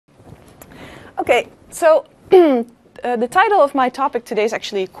Okay, so the title of my topic today is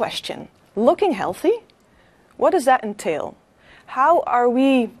actually a question. Looking healthy? What does that entail? How are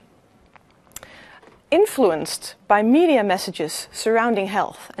we influenced by media messages surrounding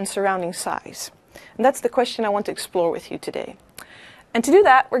health and surrounding size? And that's the question I want to explore with you today. And to do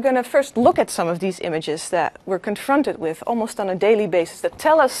that, we're going to first look at some of these images that we're confronted with almost on a daily basis that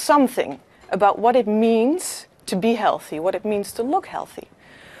tell us something about what it means to be healthy, what it means to look healthy.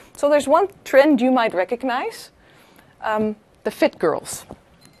 So there's one trend you might recognize, the fit girls.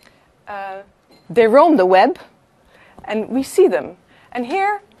 They roam the web, and we see them. And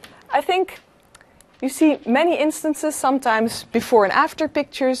here, I think you see many instances, sometimes before and after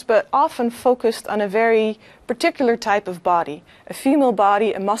pictures, but often focused on a very particular type of body. A female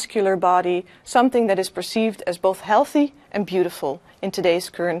body, a muscular body, something that is perceived as both healthy and beautiful in today's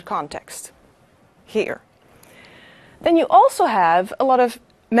current context. Here. Then you also have a lot of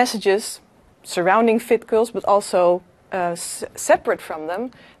messages surrounding fit girls, but also separate from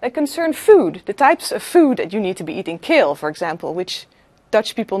them, that concern food, the types of food that you need to be eating. Kale, for example, which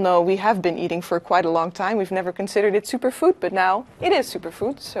Dutch people know we have been eating for quite a long time. We've never considered it superfood, but now it is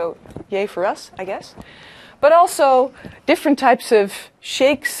superfood, so yay for us, I guess. But also different types of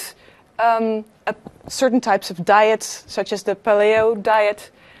shakes, certain types of diets, such as the paleo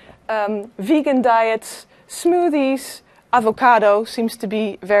diet, vegan diets, smoothies. Avocado seems to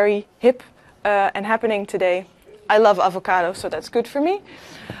be very hip and happening today. I love avocado, so that's good for me.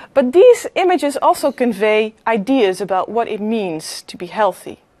 But these images also convey ideas about what it means to be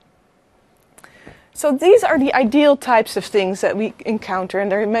healthy. So these are the ideal types of things that we encounter,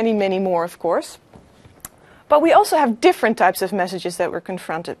 and there are many, many more, of course. But we also have different types of messages that we're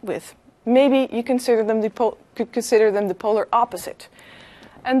confronted with. Maybe you could consider them the polar opposite.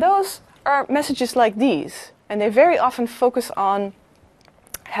 And those are messages like these, and they very often focus on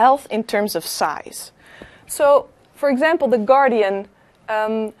health in terms of size. So, for example, The Guardian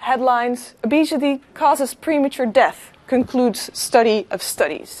headlines, "Obesity causes premature death, concludes study of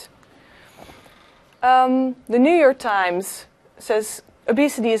studies." The New York Times says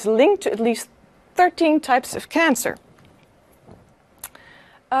obesity is linked to at least 13 types of cancer.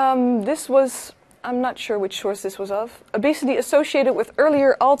 This was, I'm not sure which source this was of, obesity associated with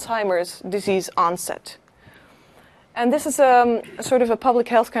earlier Alzheimer's disease onset. And this is sort of a public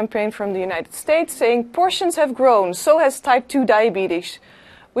health campaign from the United States saying portions have grown, so has type 2 diabetes,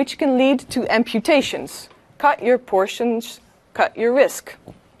 which can lead to amputations. Cut your portions, cut your risk.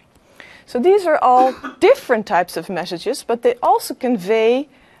 So these are all different types of messages, but they also convey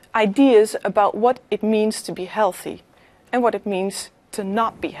ideas about what it means to be healthy and what it means to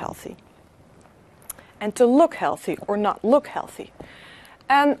not be healthy and to look healthy or not look healthy.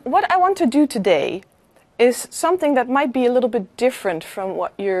 And what I want to do today is something that might be a little bit different from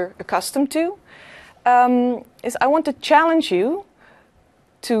what you're accustomed to, is I want to challenge you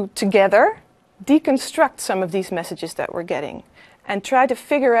to together deconstruct some of these messages that we're getting and try to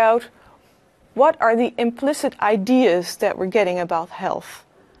figure out what are the implicit ideas that we're getting about health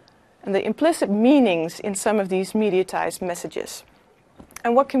and the implicit meanings in some of these mediatized messages.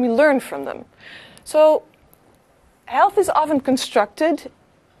 And what can we learn from them? So, health is often constructed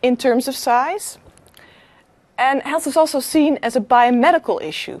in terms of size. And health is also seen as a biomedical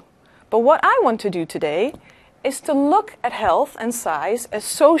issue. But what I want to do today is to look at health and size as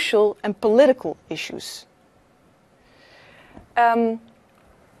social and political issues. And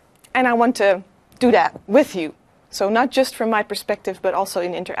I want to do that with you. So not just from my perspective, but also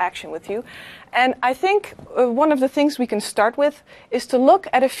in interaction with you. And I think one of the things we can start with is to look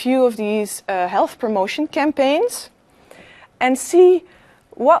at a few of these health promotion campaigns and see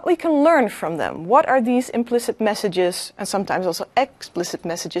what we can learn from them. What are these implicit messages, and sometimes also explicit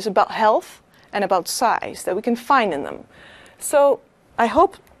messages, about health and about size that we can find in them? So I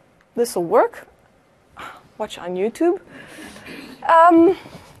hope this will work. Watch on YouTube.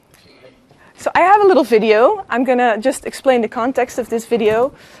 So I have a little video. I'm going to just explain the context of this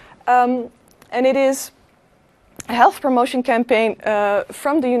video. And it is a health promotion campaign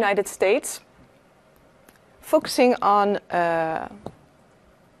from the United States focusing on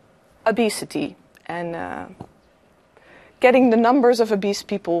obesity and getting the numbers of obese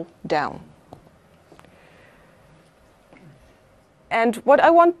people down. And what I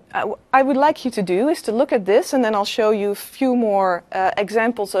would like you to do is to look at this, and then I'll show you a few more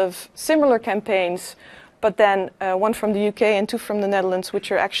examples of similar campaigns, but then one from the UK and two from the Netherlands,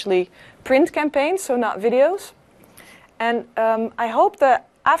 which are actually print campaigns, so not videos. And I hope that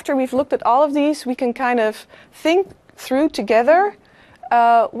after we've looked at all of these, we can kind of think through together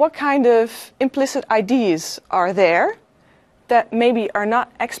what kind of implicit ideas are there that maybe are not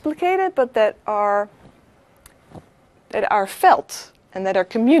explicated, but that are felt and that are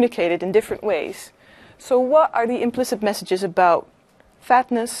communicated in different ways. So what are the implicit messages about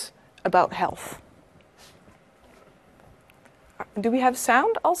fatness, about health? Do we have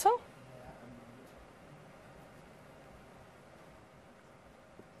sound also?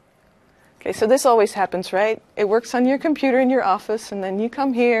 Okay, so this always happens, right? It works on your computer in your office, and then you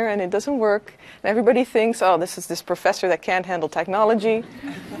come here and it doesn't work. And everybody thinks, oh, this is this professor that can't handle technology.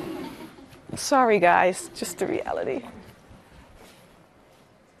 Sorry, guys, just the reality.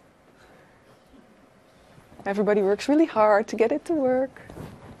 Everybody works really hard to get it to work,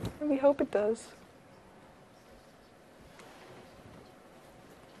 and we hope it does.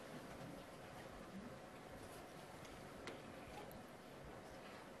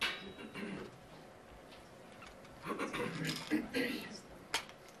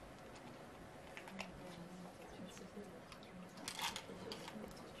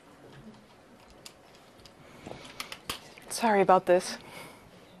 Sorry about this.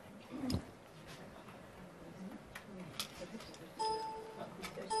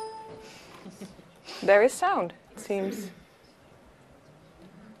 There is sound, it seems.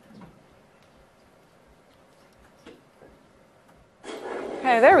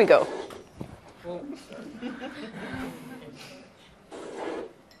 Hey, there we go.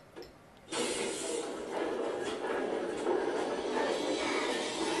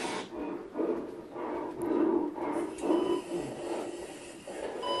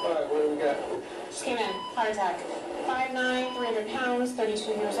 Just came in, heart attack. 5'9", 300 pounds,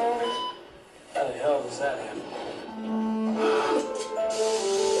 32 years old. How the hell does that happen?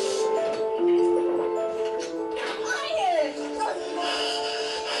 Can I get a,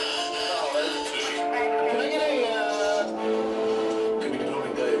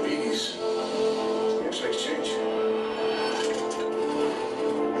 Economic diabetes. Here's exchange.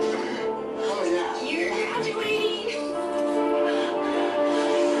 Oh yeah. You're graduating.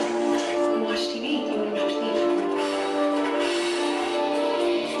 Watch TV. You want to watch TV?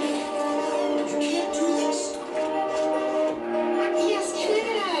 You can't do this. Yes, can.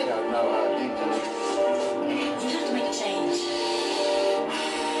 Yeah, no, I need to. You have to make a change.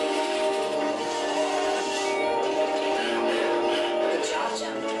 Good job,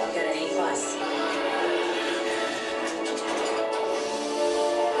 Jim. I'll get an A+.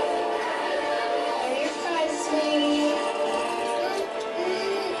 Are your fries, sweetie?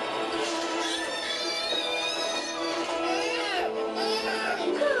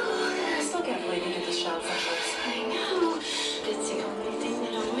 I still can't believe you did the show for us. I know. It's the only thing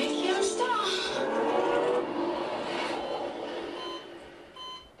that'll make you stop.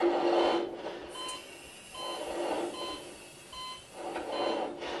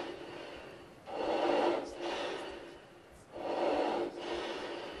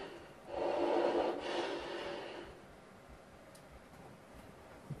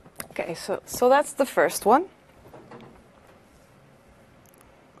 Okay, so that's the first one.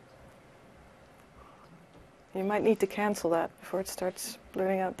 You might need to cancel that before it starts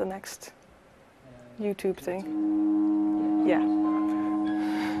blurring out the next YouTube thing. Yeah.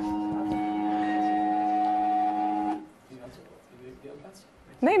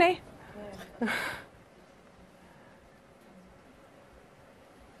 Nee, nee.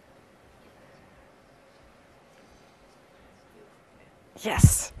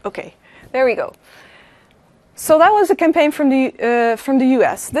 Yes. Okay. There we go. So that was a campaign from the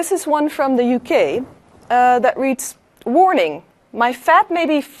US. This is one from the UK that reads, "Warning, my fat may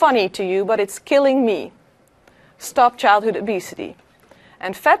be funny to you, but it's killing me. Stop childhood obesity.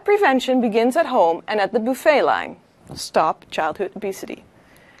 And fat prevention begins at home and at the buffet line. Stop childhood obesity."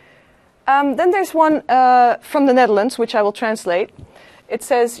 Then there's one from the Netherlands, which I will translate. It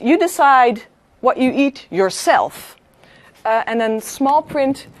says, "You decide what you eat yourself." And then small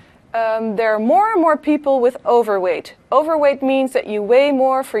print, there are more and more people with overweight. Overweight means that you weigh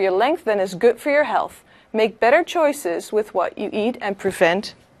more for your length than is good for your health. Make better choices with what you eat and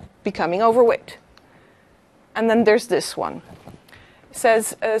prevent becoming overweight. And then there's this one. It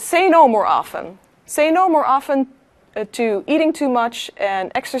says, "Say no more often. Say no more often to eating too much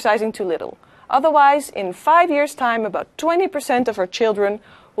and exercising too little. Otherwise, in 5 years' time, about 20% of our children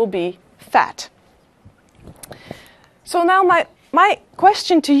will be fat." So now my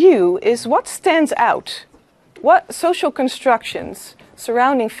question to you is, what stands out? What social constructions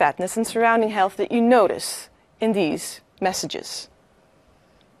surrounding fatness and surrounding health that you notice in these messages?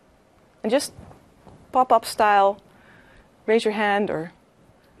 And just pop-up style, raise your hand, or...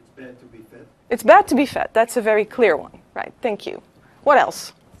 It's bad to be fat. It's bad to be fat. That's a very clear one. Right, thank you. What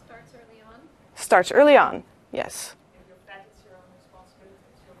else? Starts early on. Starts early on, yes. If you're fat, it's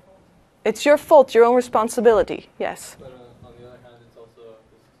It's your fault, your own responsibility. Yes. But on the other hand, it's also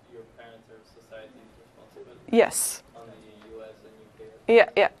your parents or society's responsibility. Yes. On the US and UK. Yeah,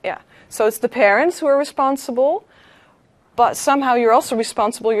 yeah, yeah. So it's the parents who are responsible, but somehow you're also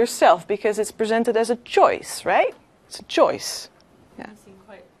responsible yourself because it's presented as a choice, right? It's a choice. You seem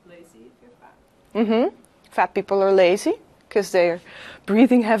quite lazy if you're fat. Mm-hmm. Fat people are lazy because they're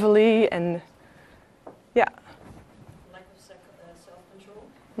breathing heavily and yeah. Lack of self-control.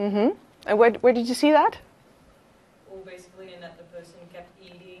 Mm-hmm. And where did you see that? Or basically in that the person kept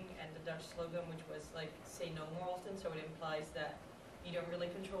eating, and the Dutch slogan, which was like, say no more often, so it implies that you don't really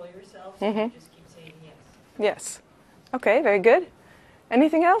control yourself, so you just keep saying yes. Yes. Okay, very good.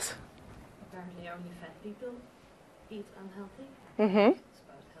 Anything else? Apparently only fat people eat unhealthy. Mm-hmm. It's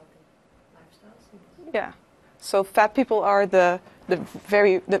about healthy lifestyles. Yeah. So fat people are the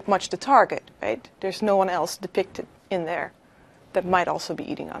much the target, right? There's no one else depicted in there that might also be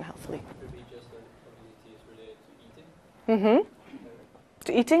eating unhealthily. Could be just that obesity is related to eating. Mm-hmm.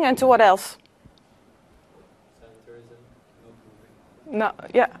 To eating and to what else? Sedentarism, not moving. No,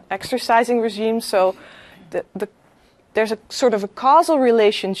 yeah, exercising regime. So there's a sort of a causal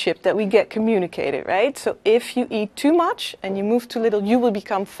relationship that we get communicated, right? So if you eat too much and you move too little, you will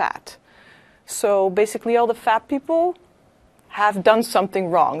become fat. So basically all the fat people have done something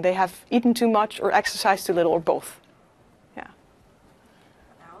wrong. They have eaten too much or exercised too little or both. Yeah.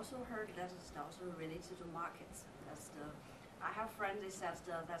 I also heard that it's also related to markets. I have friends that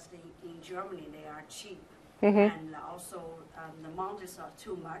said in Germany they are cheap, and also the amounts are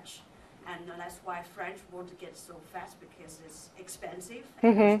too much, and that's why French want to get so fast because it's expensive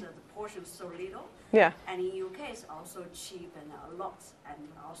and the portion is so little. Yeah. And in UK it's also cheap and a lot, and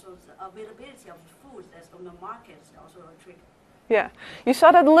also the availability of the food that's on the market is also a trick. Yeah, you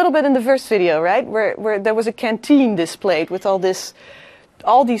saw that a little bit in the first video, right? Where there was a canteen displayed with all these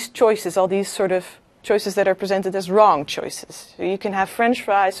choices, all these sort of choices that are presented as wrong choices. So you can have French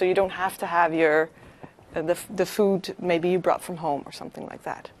fries, so you don't have to have your the food maybe you brought from home or something like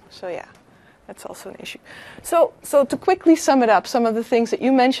that. So yeah, that's also an issue. So to quickly sum it up, some of the things that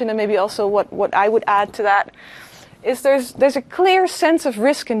you mentioned, and maybe also what I would add to that, is there's a clear sense of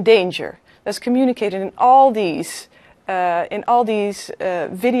risk and danger that's communicated in all these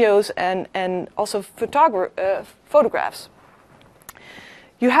videos and also photographs.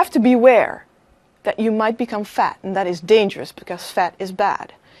 You have to beware that you might become fat, and that is dangerous because fat is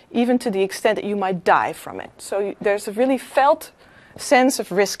bad, even to the extent that you might die from it. So there's a really felt sense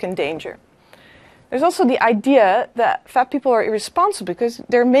of risk and danger. There's also the idea that fat people are irresponsible because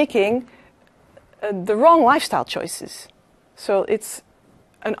they're making the wrong lifestyle choices. So it's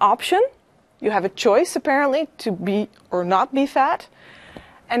an option. You have a choice, apparently, to be or not be fat.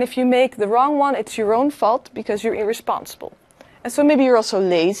 And if you make the wrong one, it's your own fault because you're irresponsible. And so maybe you're also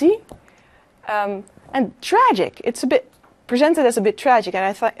lazy and tragic. It's a bit presented as a bit tragic. And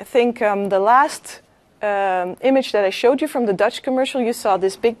I think the last image that I showed you from the Dutch commercial, you saw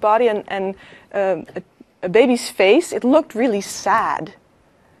this big body and a baby's face. It looked really sad.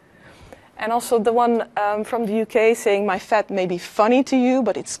 And also the one from the UK saying, my fat may be funny to you,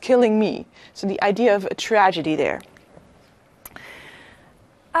 but it's killing me. So the idea of a tragedy there.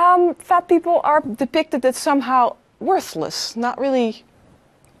 Fat people are depicted as somehow worthless, not really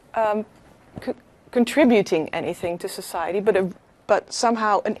contributing anything to society, but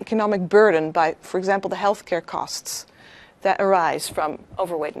somehow an economic burden by, for example, the healthcare costs that arise from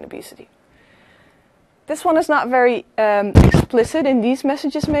overweight and obesity. This one is not very explicit in these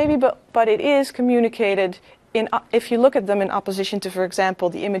messages maybe, but it is communicated if you look at them in opposition to, for example,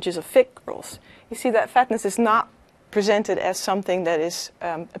 the images of fit girls. You see that fatness is not presented as something that is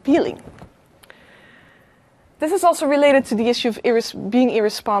appealing. This is also related to the issue of being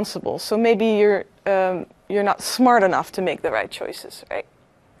irresponsible. So maybe you're not smart enough to make the right choices, right?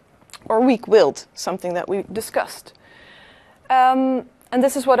 Or weak-willed, something that we discussed. And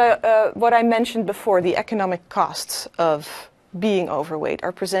this is what I mentioned before. The economic costs of being overweight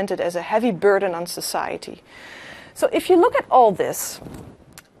are presented as a heavy burden on society. So if you look at all this,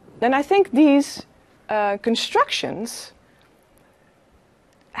 then I think these constructions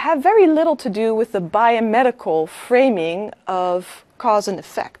have very little to do with the biomedical framing of cause and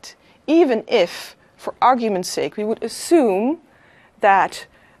effect. Even if, for argument's sake, we would assume that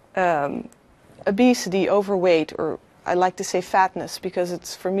obesity, overweight, or I like to say fatness because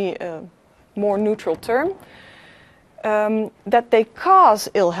it's for me a more neutral term, that they cause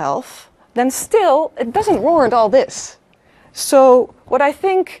ill health, then still it doesn't warrant all this. So what I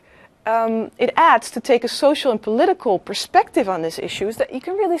think it adds to take a social and political perspective on this issue is that you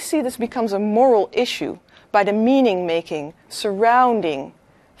can really see this becomes a moral issue by the meaning making surrounding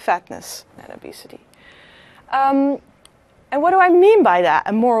fatness and obesity. And what do I mean by that,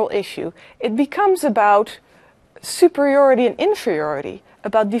 a moral issue? It becomes about superiority and inferiority,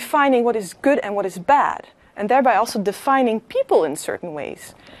 about defining what is good and what is bad, and thereby also defining people in certain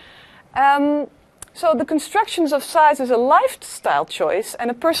ways. So the constructions of size as a lifestyle choice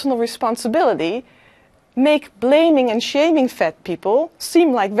and a personal responsibility make blaming and shaming fat people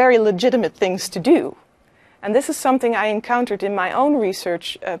seem like very legitimate things to do. And this is something I encountered in my own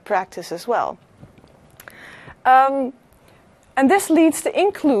research practice as well. And this leads to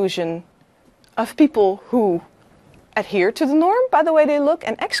inclusion of people who adhere to the norm by the way they look,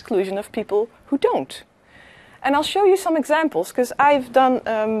 and exclusion of people who don't. And I'll show you some examples, because I've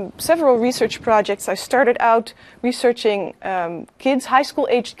done several research projects. I started out researching kids, high school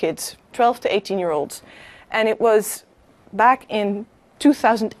aged kids, 12 to 18-year-olds. And it was back in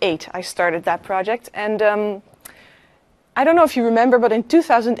 2008 I started that project. And I don't know if you remember, but in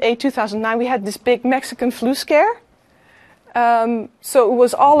 2008, 2009, we had this big Mexican flu scare. So it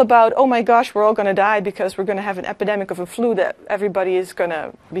was all about, oh my gosh, we're all going to die because we're going to have an epidemic of a flu that everybody is going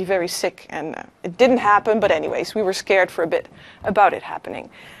to be very sick. And it didn't happen, but anyways, we were scared for a bit about it happening.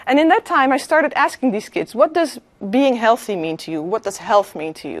 And in that time, I started asking these kids, what does being healthy mean to you? What does health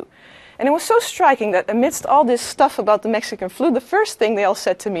mean to you? And it was so striking that amidst all this stuff about the Mexican flu, the first thing they all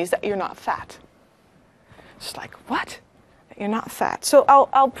said to me is that you're not fat. It's like, what? You're not fat. So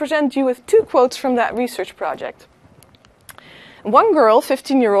I'll present you with two quotes from that research project. One girl,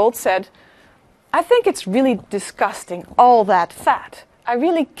 15-year-old, said, I think it's really disgusting, all that fat. I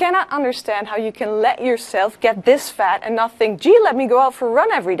really cannot understand how you can let yourself get this fat and not think, gee, let me go out for a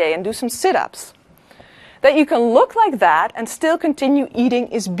run every day and do some sit-ups. That you can look like that and still continue eating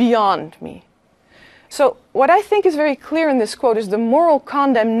is beyond me. So what I think is very clear in this quote is the moral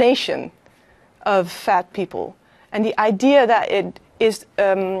condemnation of fat people, and the idea that it is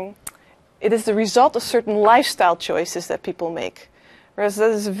the result of certain lifestyle choices that people make. Whereas that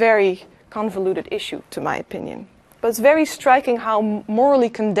is a very convoluted issue, to my opinion. But it's very striking how morally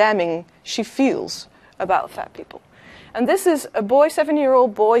condemning she feels about fat people. And this is a boy,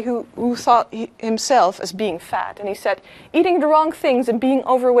 7-year-old boy, who thought himself as being fat. And he said, eating the wrong things and being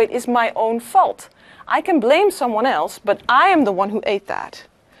overweight is my own fault. I can blame someone else, but I am the one who ate that.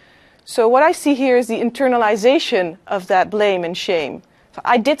 So what I see here is the internalization of that blame and shame. So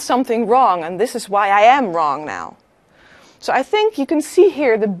I did something wrong, and this is why I am wrong now. So I think you can see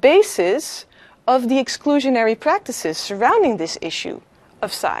here the basis of the exclusionary practices surrounding this issue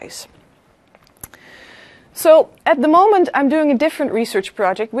of size. So at the moment I'm doing a different research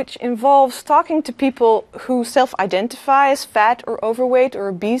project which involves talking to people who self-identify as fat or overweight or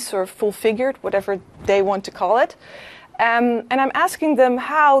obese or full-figured, whatever they want to call it. And I'm asking them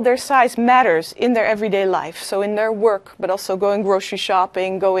how their size matters in their everyday life, so in their work, but also going grocery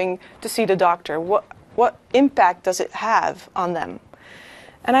shopping, going to see the doctor. What impact does it have on them?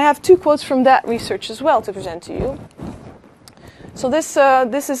 And I have two quotes from that research as well to present to you. So this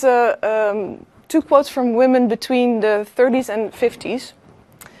is two quotes from women between the 30s and 50s.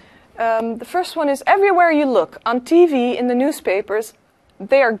 The first one is, everywhere you look, on TV, in the newspapers,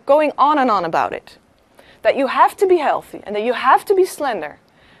 they are going on and on about it. That you have to be healthy and that you have to be slender.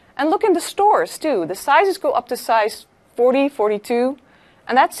 And look in the stores too. The sizes go up to size 40, 42,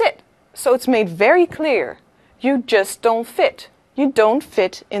 and that's it. So it's made very clear. You just don't fit. You don't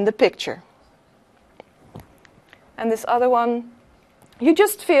fit in the picture. And this other one, you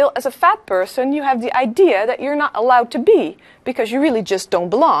just feel as a fat person you have the idea that you're not allowed to be because you really just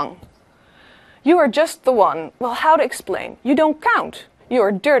don't belong. You are just the one. Well, how to explain? You don't count. You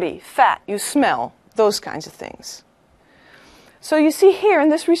are dirty, fat, you smell. Those kinds of things. So you see here in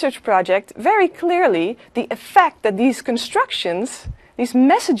this research project very clearly the effect that these constructions, these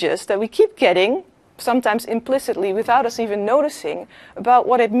messages that we keep getting, sometimes implicitly without us even noticing, about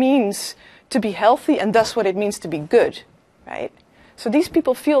what it means to be healthy and thus what it means to be good, right? So these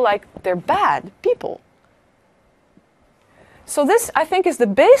people feel like they're bad people. So this, I think, is the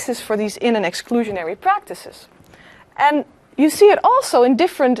basis for these in- and exclusionary practices. And you see it also in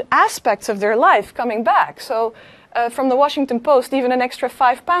different aspects of their life coming back. So from the Washington Post, even an extra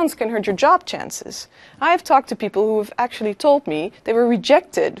 5 pounds can hurt your job chances. I have talked to people who have actually told me they were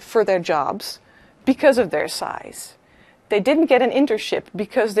rejected for their jobs because of their size. They didn't get an internship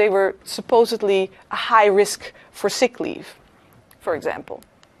because they were supposedly a high risk for sick leave, for example.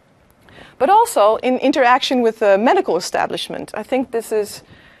 But also in interaction with the medical establishment. I think this is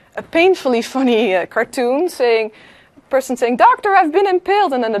a painfully funny cartoon person saying, doctor, I've been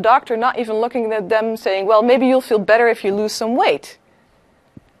impaled, and then the doctor not even looking at them saying, well, maybe you'll feel better if you lose some weight.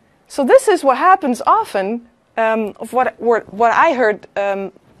 So this is what happens often, of what I heard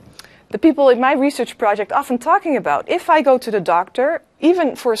the people in my research project often talking about, if I go to the doctor,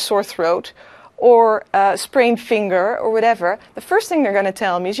 even for a sore throat or a sprained finger or whatever, the first thing they're going to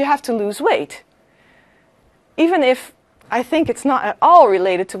tell me is you have to lose weight. Even if I think it's not at all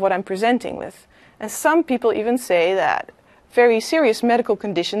related to what I'm presenting with. And some people even say that very serious medical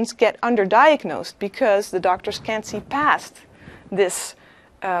conditions get underdiagnosed because the doctors can't see past this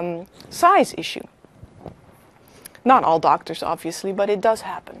size issue. Not all doctors, obviously, but it does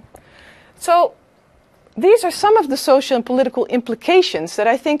happen. So these are some of the social and political implications that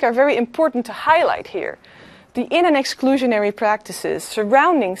I think are very important to highlight here. The in- and exclusionary practices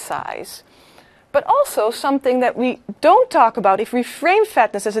surrounding size, but also something that we don't talk about if we frame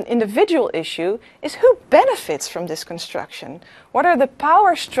fatness as an individual issue is who benefits from this construction? What are the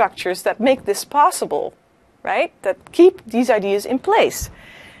power structures that make this possible, right? That keep these ideas in place.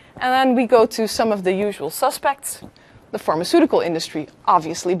 And then we go to some of the usual suspects. The pharmaceutical industry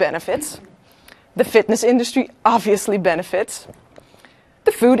obviously benefits. The fitness industry obviously benefits.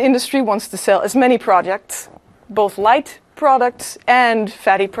 The food industry wants to sell as many products, both light products and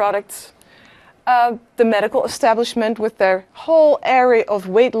fatty products. The medical establishment with their whole area of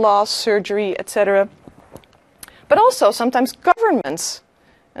weight loss, surgery, etc. But also sometimes governments.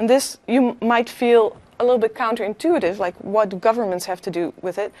 And this you might feel a little bit counterintuitive, like what do governments have to do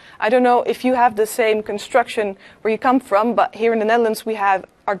with it? I don't know if you have the same construction where you come from, but here in the Netherlands we have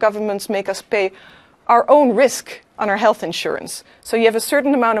our governments make us pay our own risk on our health insurance. So you have a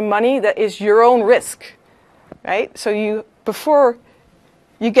certain amount of money that is your own risk, right? So you, before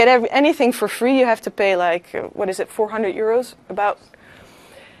you get anything for free, you have to pay like, what is it, 400 euros about?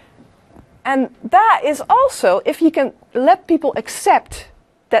 And that is also, if you can let people accept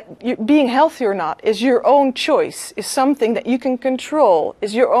that being healthy or not is your own choice, is something that you can control,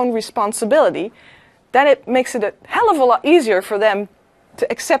 is your own responsibility, then it makes it a hell of a lot easier for them to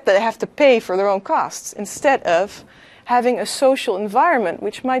accept that they have to pay for their own costs, instead of having a social environment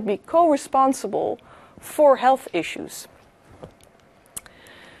which might be co-responsible for health issues.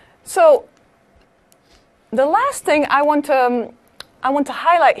 So the last thing I want to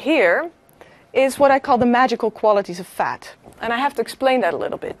highlight here is what I call the magical qualities of fat. And I have to explain that a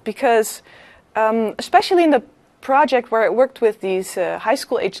little bit, because especially in the project where I worked with these high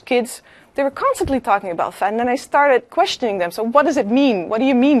school-aged kids, they were constantly talking about fat. And then I started questioning them. So what does it mean? What do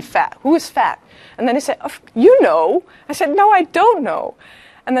you mean fat? Who is fat? And then they said, you know. I said, no, I don't know.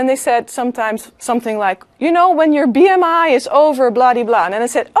 And then they said sometimes something like, you know, when your BMI is over, blah, blah, blah. And then I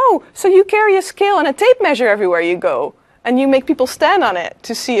said, oh, so you carry a scale and a tape measure everywhere you go. And you make people stand on it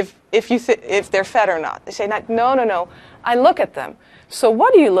to see if they're fat or not. They say, no, I look at them. So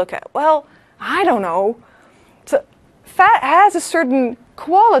what do you look at? Well, I don't know. So fat has a certain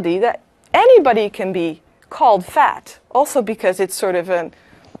quality that anybody can be called fat. Also because it's sort of an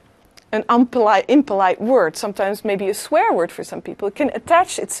impolite word, sometimes maybe a swear word for some people. It can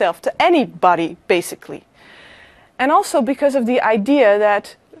attach itself to anybody, basically. And also because of the idea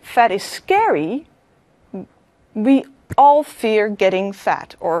that fat is scary, we all fear getting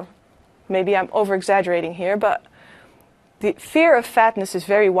fat. Or maybe I'm over-exaggerating here, but the fear of fatness is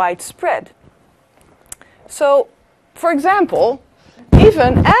very widespread. So, for example,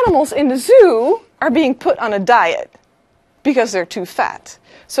 even animals in the zoo are being put on a diet because they're too fat.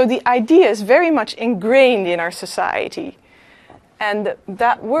 So the idea is very much ingrained in our society. And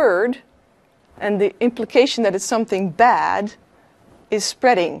that word and the implication that it's something bad is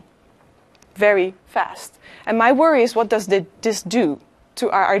spreading very fast. And my worry is, what does this do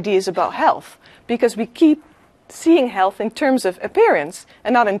to our ideas about health? Because we keep seeing health in terms of appearance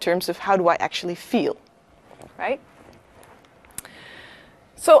and not in terms of how do I actually feel, right?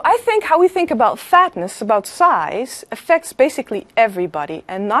 So I think how we think about fatness, about size, affects basically everybody,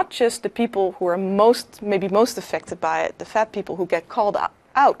 and not just the people who are maybe most affected by it, the fat people who get called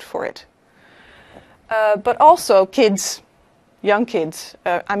out for it. But also kids, young kids.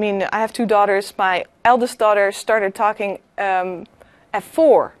 I mean, I have two daughters. My eldest daughter started talking at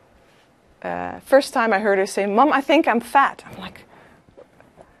 4. First time I heard her say, "Mom, I think I'm fat." I'm like,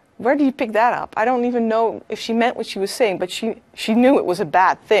 where do you pick that up? I don't even know if she meant what she was saying, but she knew it was a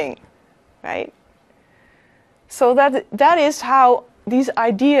bad thing, right? So that is how these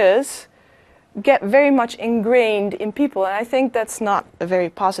ideas get very much ingrained in people, and I think that's not a very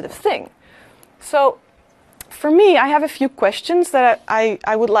positive thing. So for me, I have a few questions that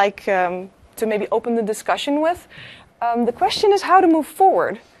I would like to maybe open the discussion with. The question is how to move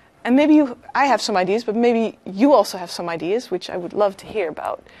forward. And maybe I have some ideas, but maybe you also have some ideas, which I would love to hear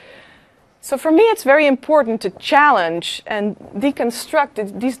about. So for me, it's very important to challenge and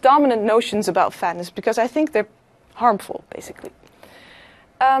deconstruct these dominant notions about fatness, because I think they're harmful, basically.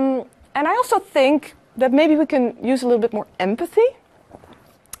 And I also think that maybe we can use a little bit more empathy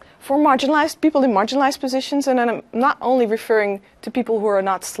for marginalized people in marginalized positions. And I'm not only referring to people who are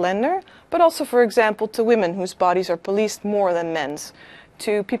not slender, but also, for example, to women whose bodies are policed more than men's,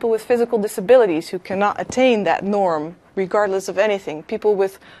 to people with physical disabilities who cannot attain that norm regardless of anything, people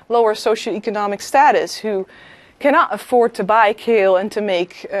with lower socioeconomic status who cannot afford to buy kale and to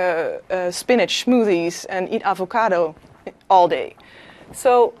make spinach smoothies and eat avocado all day.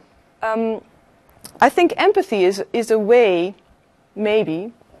 So I think empathy is a way,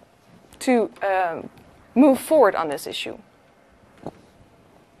 maybe, to move forward on this issue.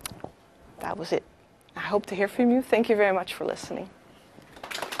 That was it. I hope to hear from you. Thank you very much for listening.